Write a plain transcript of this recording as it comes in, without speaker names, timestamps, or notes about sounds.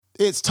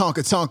It's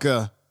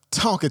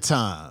Tonka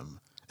time.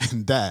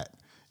 And that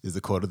is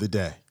the quote of the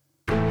day.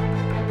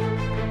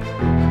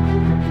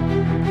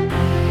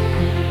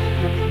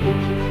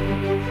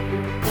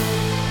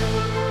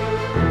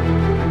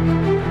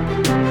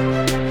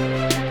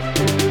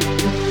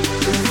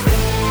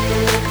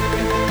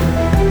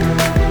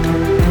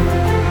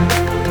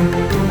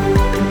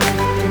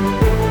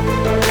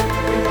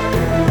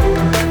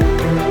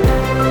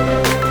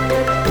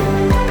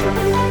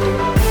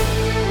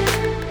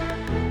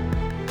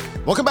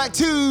 Welcome back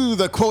to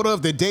the Quote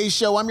of the Day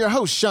Show. I'm your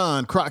host,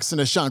 Sean Croxton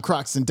of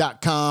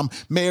SeanCroxton.com.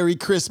 Merry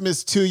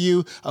Christmas to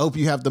you. I hope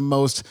you have the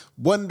most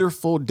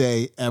wonderful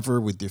day ever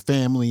with your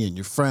family and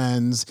your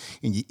friends,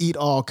 and you eat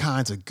all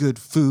kinds of good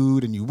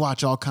food, and you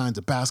watch all kinds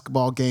of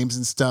basketball games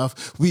and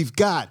stuff. We've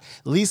got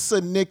Lisa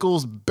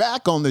Nichols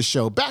back on the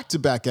show,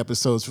 back-to-back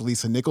episodes for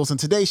Lisa Nichols, and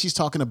today she's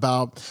talking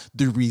about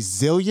the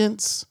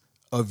resilience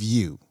of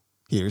you.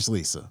 Here's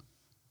Lisa.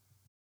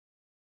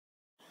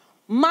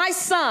 My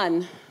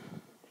son,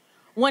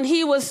 when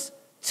he was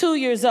 2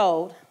 years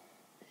old,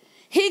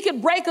 he could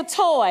break a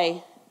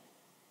toy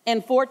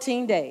in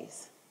 14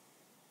 days.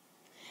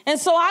 And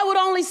so I would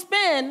only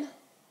spend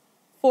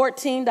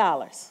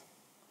 $14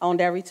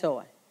 on every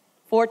toy.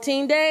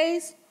 14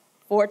 days,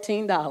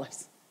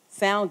 $14.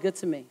 Sound good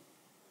to me.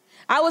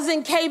 I was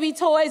in KB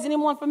Toys.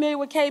 Anyone familiar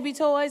with KB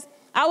Toys?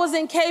 I was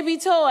in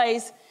KB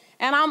Toys,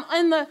 and I'm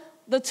in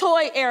the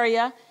toy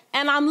area,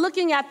 and I'm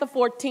looking at the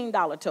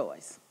 $14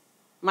 toys.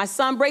 My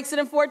son breaks it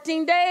in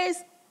 14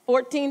 days.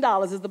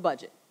 $14 is the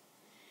budget.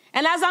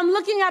 And as I'm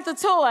looking at the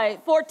toy,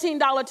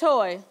 $14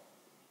 toy,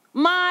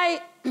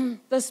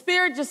 the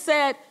spirit just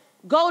said,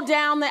 go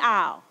down the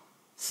aisle,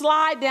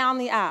 slide down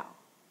the aisle.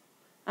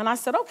 And I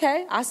said,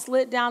 okay. I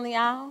slid down the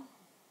aisle.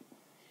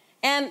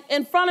 And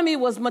in front of me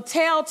was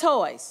Mattel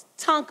Toys,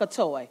 Tonka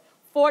toy,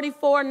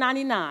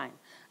 $44.99.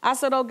 I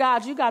said, oh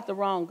God, you got the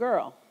wrong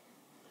girl.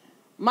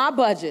 My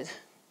budget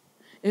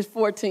is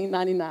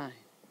 $14.99.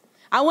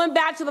 I went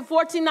back to the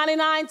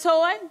 $14.99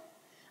 toy.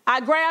 I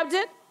grabbed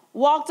it,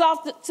 walked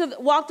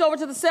over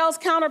to the sales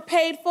counter,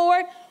 paid for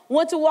it,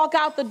 went to walk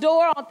out the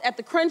door at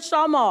the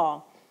Crenshaw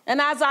Mall. And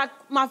as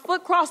my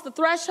foot crossed the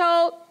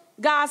threshold,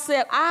 God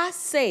said, I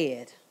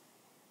said.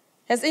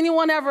 Has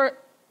anyone ever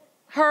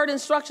heard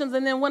instructions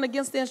and then went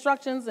against the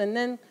instructions and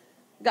then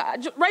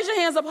God, raise your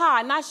hands up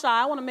high, not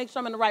shy. I want to make sure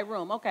I'm in the right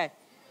room. Okay.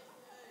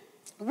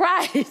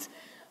 Right.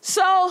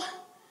 So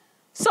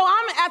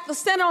I'm at the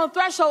center on the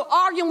threshold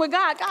arguing with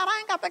God. God, I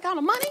ain't got that kind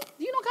of money.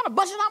 Do you know what kind of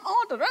budget I'm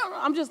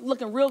on? I'm just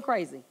looking real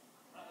crazy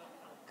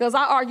because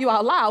I argue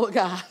out loud with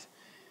God.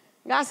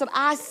 God said,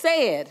 I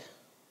said,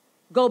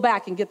 go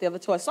back and get the other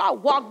toy. So I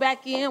walked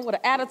back in with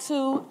an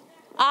attitude.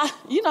 Have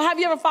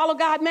you ever followed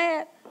God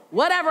mad?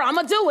 Whatever, I'm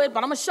going to do it,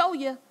 but I'm going to show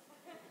you.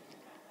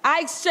 I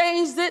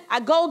exchanged it.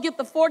 I go get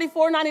the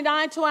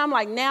 $44.99 toy. I'm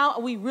like, now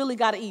we really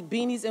got to eat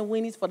beanies and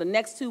weenies for the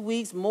next 2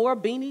 weeks. More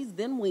beanies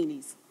than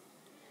weenies.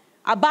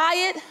 I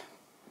buy it,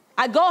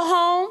 I go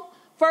home.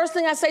 First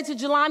thing I say to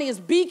Jelani is,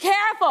 be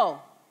careful.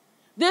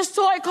 This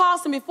toy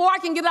cost him, before I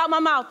can get it out of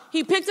my mouth,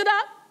 he picked it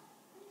up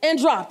and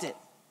dropped it.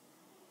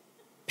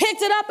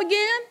 Picked it up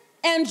again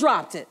and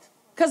dropped it.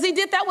 Because he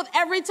did that with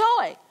every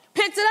toy.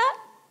 Picked it up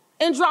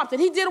and dropped it.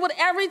 He did it with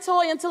every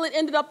toy until it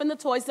ended up in the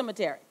toy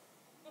cemetery.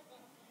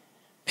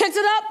 Picked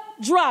it up,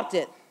 dropped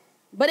it.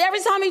 But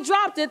every time he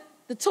dropped it,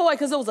 the toy,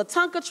 because it was a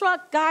Tonka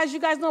truck. Guys, you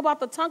guys know about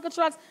the Tonka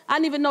trucks? I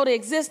didn't even know they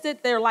existed.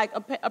 They're like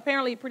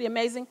apparently pretty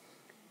amazing.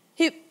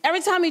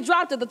 Every time he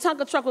dropped it, the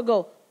Tonka truck would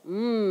go,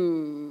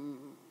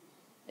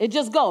 It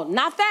just go,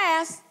 not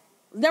fast,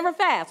 never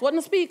fast. Wasn't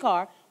a speed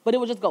car, but it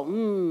would just go,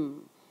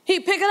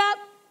 He'd pick it up,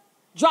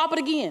 drop it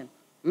again.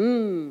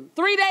 3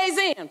 days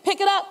in,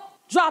 pick it up,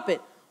 drop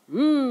it.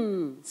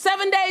 7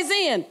 days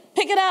in,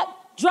 pick it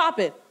up, drop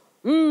it.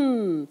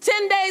 10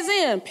 days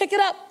in, pick it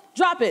up,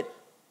 drop it.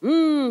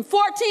 14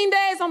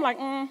 days, I'm like,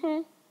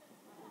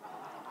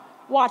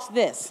 Watch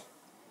this.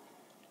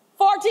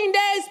 14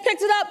 days,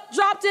 picked it up,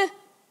 dropped it.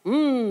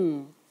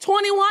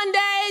 21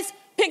 days,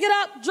 pick it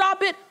up,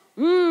 drop it.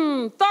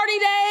 30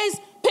 days,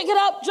 pick it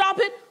up, drop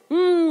it.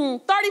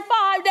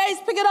 35 days,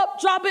 pick it up,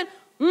 drop it.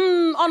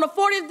 On the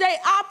 40th day,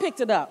 I picked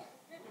it up.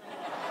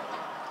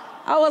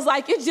 I was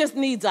like, it just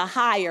needs a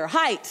higher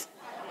height.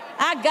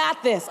 I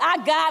got this. I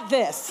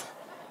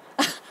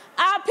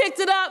picked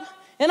it up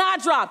and I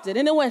dropped it.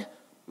 And it went,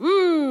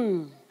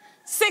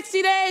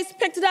 60 days,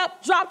 picked it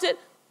up, dropped it.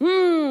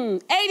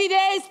 80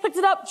 days, picked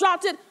it up,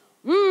 dropped it.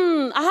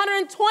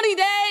 120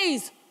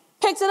 days,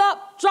 picked it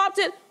up, dropped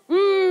it.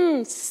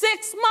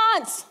 6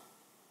 months,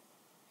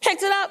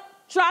 picked it up,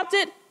 dropped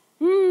it.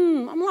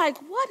 I'm like,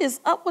 what is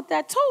up with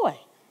that toy?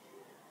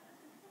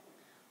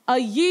 A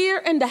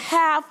year and a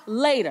half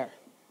later,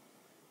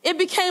 it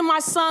became my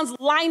son's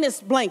Linus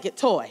blanket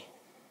toy.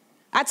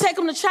 I take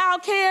him to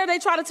child care. They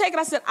try to take it.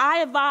 I said, I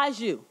advise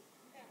you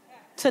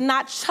to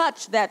not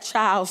touch that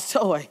child's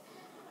toy.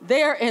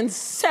 They're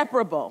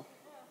inseparable.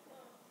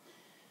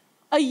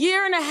 A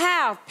year and a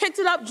half, picked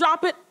it up,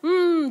 drop it.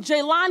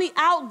 Jaylani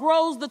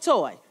outgrows the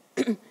toy.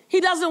 He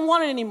doesn't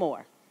want it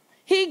anymore.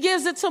 he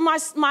gives it to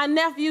my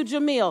nephew,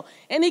 Jamil.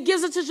 And he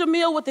gives it to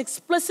Jamil with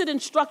explicit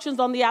instructions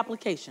on the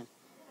application.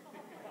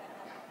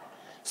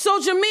 So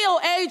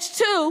Jamil, age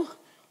 2,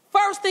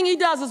 first thing he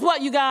does is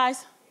what, you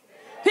guys?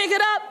 Pick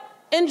it up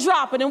and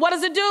drop it. And what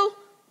does it do?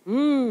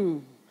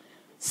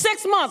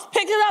 6 months,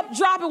 pick it up,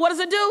 drop it. What does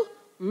it do?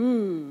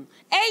 8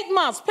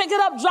 months, pick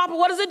it up, drop it.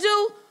 What does it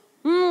do?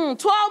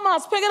 12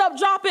 months, pick it up,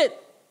 drop it.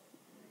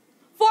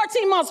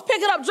 14 months,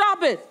 pick it up,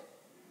 drop it.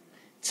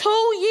 2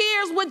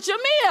 years with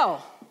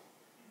Jamil.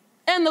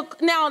 And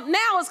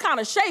now it's kind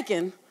of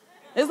shaking.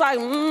 It's like,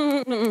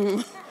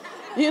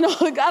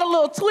 it got a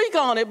little tweak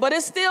on it, but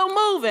it's still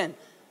moving.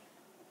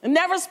 It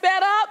never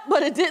sped up,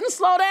 but it didn't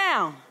slow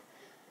down.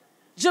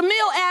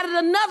 Jamil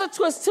added another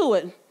twist to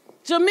it.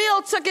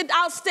 Jamil took it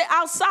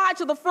outside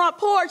to the front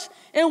porch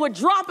and would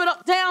drop it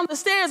up down the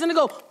stairs and it'd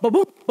go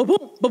ba-boom,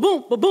 ba-boom,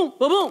 ba-boom, ba-boom,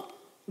 ba-boom.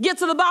 Get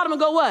to the bottom and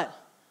go what?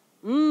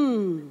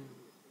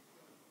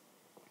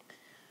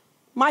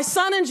 My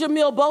son and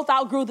Jamil both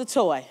outgrew the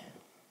toy.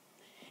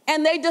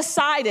 And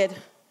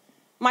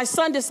my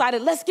son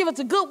decided, let's give it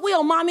to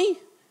Goodwill, Mommy.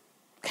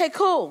 Okay,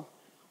 cool.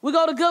 We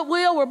go to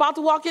Goodwill. We're about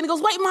to walk in. He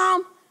goes, wait,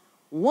 Mom,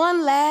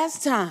 one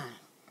last time.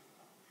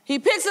 He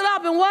picks it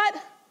up and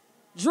what?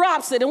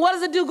 Drops it. And what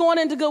does it do going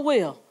into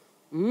Goodwill?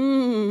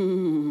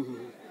 And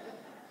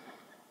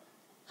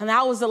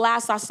that was the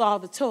last I saw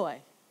of the toy.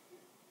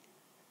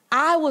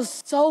 I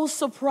was so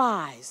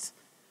surprised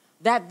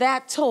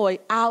that toy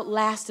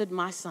outlasted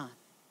my son.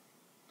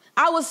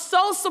 I was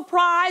so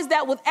surprised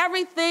that with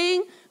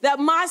everything that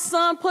my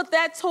son put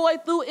that toy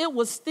through, it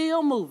was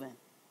still moving.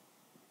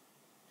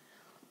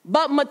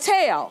 But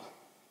Mattel,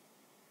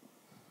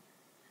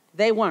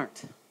 they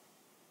weren't.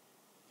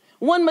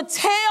 When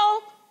Mattel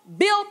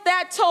built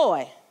that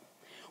toy,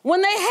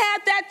 when they had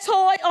that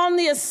toy on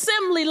the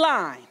assembly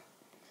line,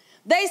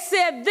 they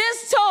said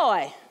this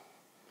toy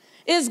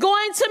is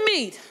going to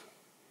meet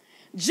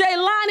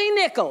Jelani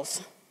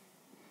Nichols.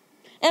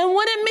 And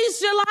when it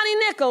meets Jelani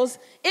Nichols,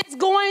 it's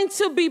going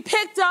to be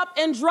picked up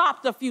and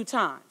dropped a few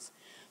times.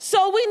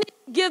 So we need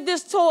to give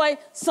this toy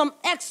some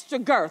extra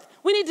girth.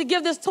 We need to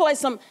give this toy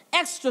some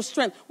extra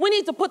strength. We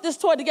need to put this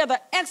toy together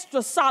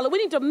extra solid. We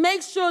need to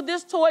make sure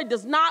this toy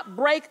does not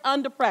break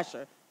under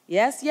pressure.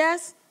 Yes,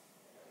 yes?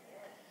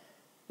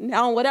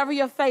 Now, whatever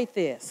your faith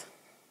is,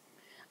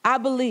 I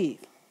believe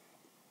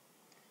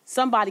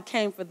somebody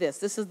came for this.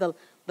 This is the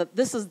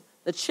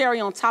cherry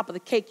on top of the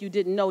cake you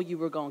didn't know you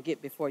were going to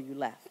get before you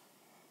left.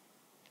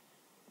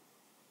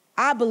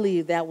 I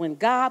believe that when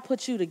God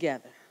put you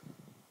together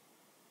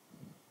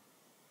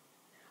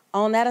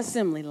on that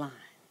assembly line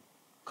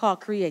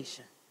called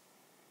creation,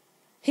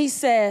 she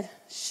said,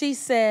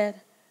 she's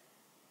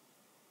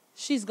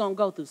going to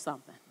go through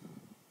something.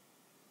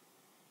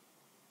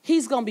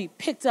 He's going to be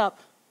picked up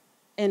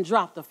and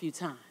dropped a few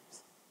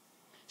times.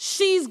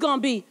 She's going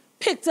to be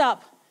picked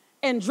up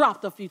and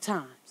dropped a few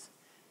times.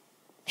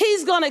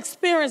 He's going to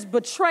experience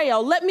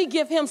betrayal. Let me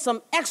give him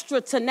some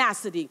extra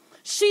tenacity.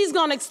 She's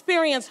going to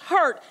experience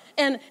hurt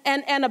and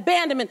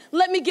abandonment.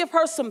 Let me give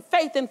her some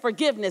faith and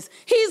forgiveness.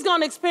 He's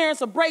going to experience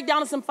a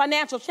breakdown and some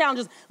financial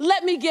challenges.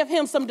 Let me give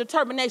him some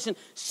determination.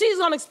 She's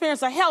going to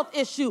experience a health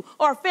issue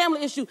or a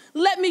family issue.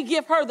 Let me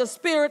give her the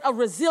spirit of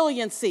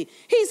resiliency.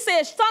 He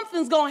says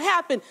something's going to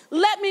happen.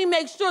 Let me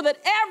make sure that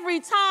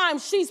every time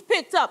she's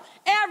picked up,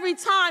 every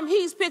time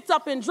he's picked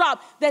up and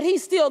dropped, that she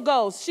still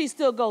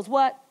goes,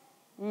 what?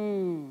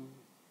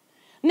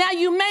 Now,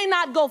 you may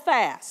not go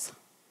fast,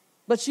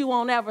 but you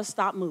won't ever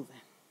stop moving.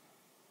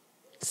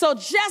 So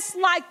just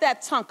like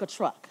that Tonka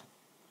truck,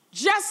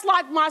 just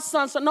like my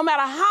son, so no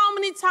matter how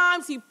many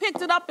times he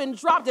picked it up and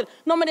dropped it,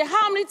 no matter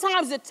how many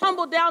times it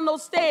tumbled down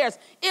those stairs,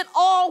 it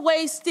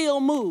always still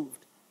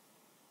moved.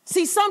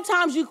 See,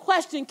 sometimes you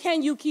question,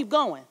 can you keep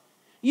going?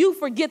 You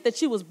forget that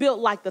you was built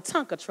like the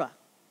Tonka truck.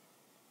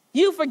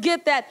 You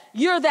forget that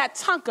you're that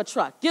Tonka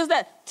truck. You're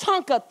that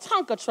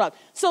Tonka truck.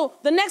 So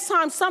the next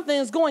time something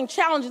is going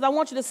challenges, I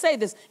want you to say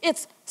this.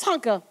 It's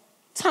Tonka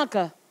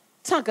time.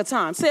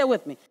 Say it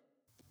with me.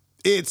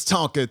 It's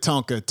Tonka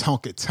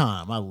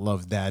time. I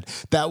love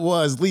that. That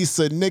was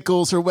Lisa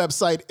Nichols. Her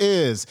website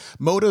is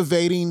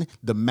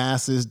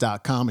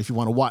motivatingthemasses.com. If you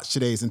want to watch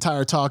today's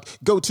entire talk,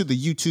 go to the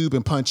YouTube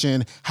and punch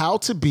in how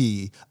to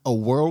be a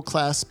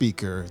world-class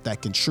speaker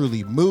that can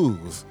truly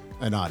move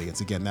an audience.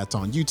 Again, that's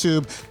on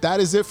YouTube. That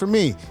is it for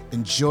me.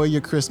 Enjoy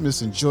your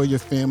Christmas, enjoy your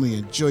family,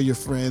 enjoy your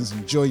friends,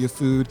 enjoy your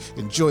food,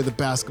 enjoy the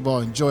basketball,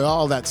 enjoy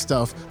all that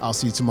stuff. I'll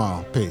see you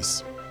tomorrow.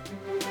 Peace.